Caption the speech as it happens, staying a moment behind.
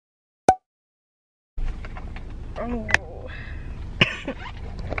Oh.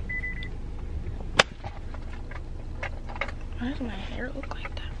 Why does my hair look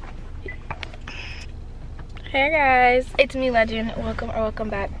like that? Hey guys, it's me, Legend. Welcome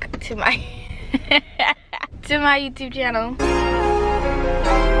back to my to my YouTube channel.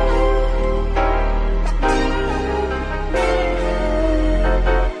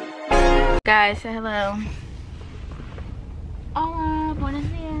 Guys, say hello. Hola, buenos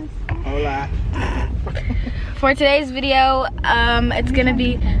dias. Hola. For today's video, it's gonna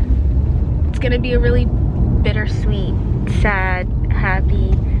be a really bittersweet, sad,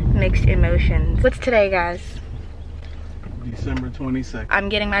 happy, mixed emotions. What's today, guys? December 22nd. I'm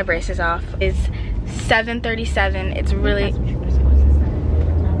getting my braces off. It's 7:37. It's really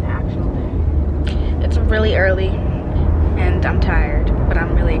it's really early and I'm tired, but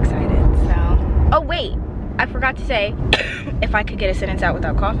I'm really excited. So, oh wait, I forgot to say if I could get a sentence out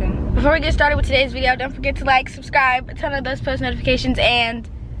without coughing. Before we get started with today's video, don't forget to like, subscribe, turn on those post notifications, and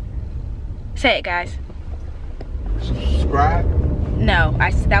say it, guys. Subscribe? No,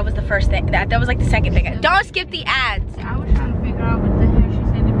 that was the first thing. That was like the second thing. Don't skip the ads. I was trying to figure out what the hell she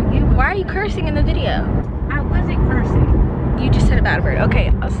said to begin with. Why are you cursing in the video? I wasn't cursing. You just said a bad word. Okay,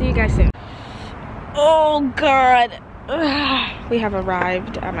 I'll see you guys soon. Oh God. Ugh. We have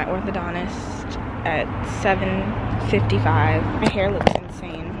arrived at my orthodontist at 7:55. My hair looks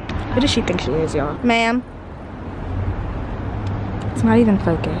insane. Who does she think she is, y'all? Ma'am? It's not even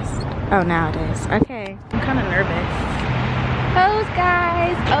focused. Oh, now it is. Okay. I'm kind of nervous. Pose,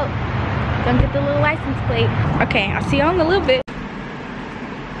 guys. Oh, don't get the little license plate. Okay, I'll see y'all in a little bit.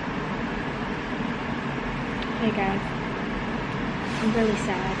 Hey, guys. I'm really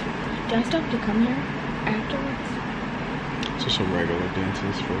sad. Do I still have to come here afterwards? It's just a regular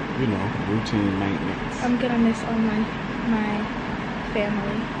dentist for, you know, routine maintenance. I'm gonna miss all my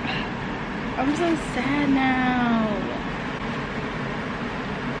family. I'm so sad now.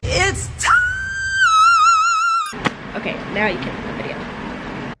 It's time! Okay, now you can put the video.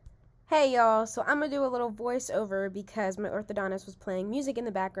 Hey y'all, so I'm gonna do a little voiceover because my orthodontist was playing music in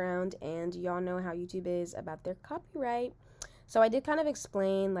the background, and y'all know how YouTube is about their copyright. So I did kind of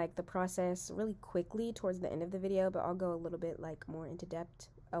explain like the process really quickly towards the end of the video, but I'll go a little bit like more into depth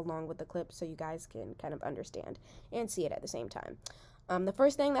along with the clip so you guys can kind of understand and see it at the same time. The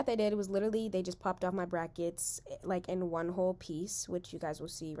first thing that they did was literally they just popped off my brackets like in one whole piece, which you guys will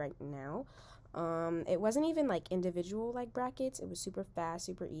see right now. It wasn't even like individual like brackets. It was super fast,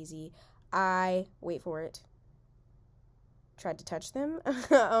 super easy. Wait for it, tried to touch them.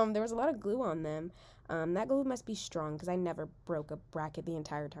 There was a lot of glue on them. That glue must be strong because I never broke a bracket the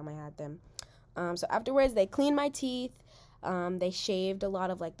entire time I had them. So afterwards they cleaned my teeth. They shaved a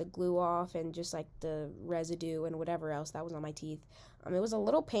lot of like the glue off and just like the residue and whatever else that was on my teeth. It was a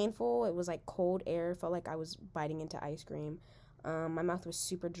little painful. It was like cold air. Felt like I was biting into ice cream. My mouth was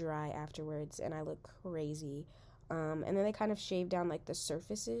super dry afterwards and I looked crazy. And then they kind of shaved down like the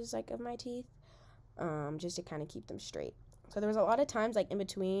surfaces like of my teeth, just to kind of keep them straight. So there was a lot of times like in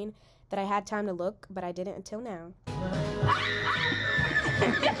between that I had time to look, but I didn't until now.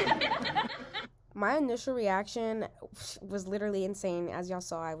 My initial reaction was literally insane. As y'all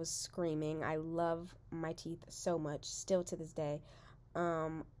saw, I was screaming. I love my teeth so much, still to this day.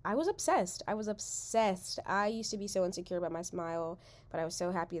 I was obsessed. I used to be so insecure about my smile, but I was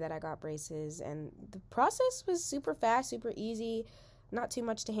so happy that I got braces, and the process was super fast, super easy, not too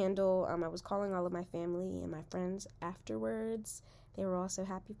much to handle. I was calling all of my family and my friends afterwards. They were all so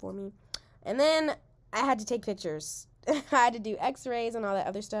happy for me. And then I had to take pictures. I had to do x-rays and all that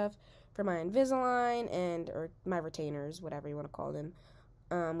other stuff for my Invisalign or my retainers, whatever you want to call them.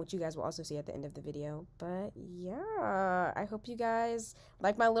 Which you guys will also see at the end of the video. But yeah, I hope you guys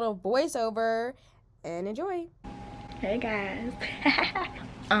like my little voiceover and enjoy. Hey guys.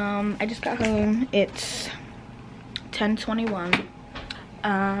 I just got home. It's 10:21.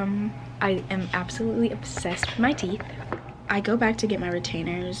 I am absolutely obsessed with my teeth. I go back to get my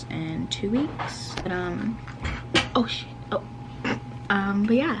retainers in 2 weeks. But, oh shit. Oh.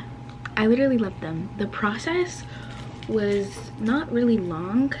 But yeah, I literally love them. The process was not really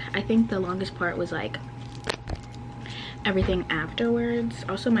long. I think the longest part was like everything afterwards.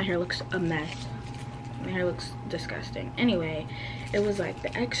 Also, my hair looks a mess. My hair looks disgusting. Anyway, it was like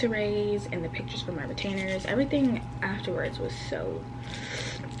the x-rays and the pictures for my retainers. Everything afterwards was so,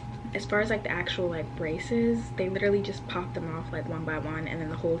 as far as like the actual like braces, they literally just popped them off like one by one, and then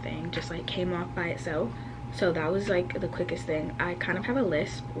the whole thing just like came off by itself. So that was like the quickest thing. I kind of have a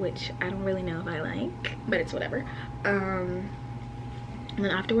lisp, which I don't really know if I like, but it's whatever. And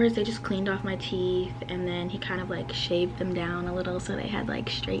then afterwards they just cleaned off my teeth, and then he kind of like shaved them down a little so they had like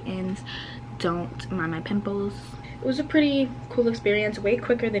straight ends. Don't mind my pimples. It was a pretty cool experience, way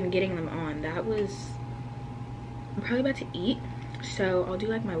quicker than getting them on. That was, I'm probably about to eat, so I'll do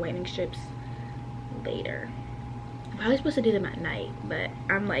like my whitening strips later. I'm probably supposed to do them at night, but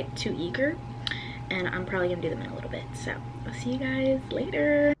I'm like too eager, and I'm probably gonna do them in a little bit. So I'll see you guys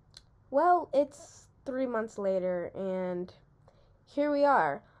later. Well, it's 3 months later, and here we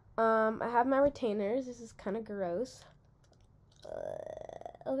are. I have my retainers. This is kind of gross.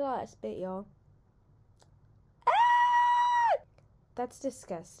 Look at all that spit, y'all. Ah! That's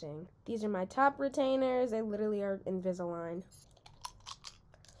disgusting. These are my top retainers. They literally are Invisalign.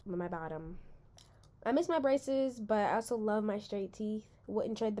 My bottom. I miss my braces, but I also love my straight teeth.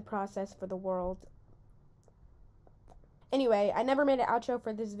 Wouldn't trade the process for the world. Anyway, I never made an outro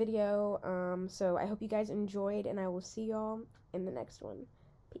for this video, so I hope you guys enjoyed, and I will see y'all in the next one.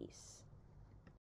 Peace.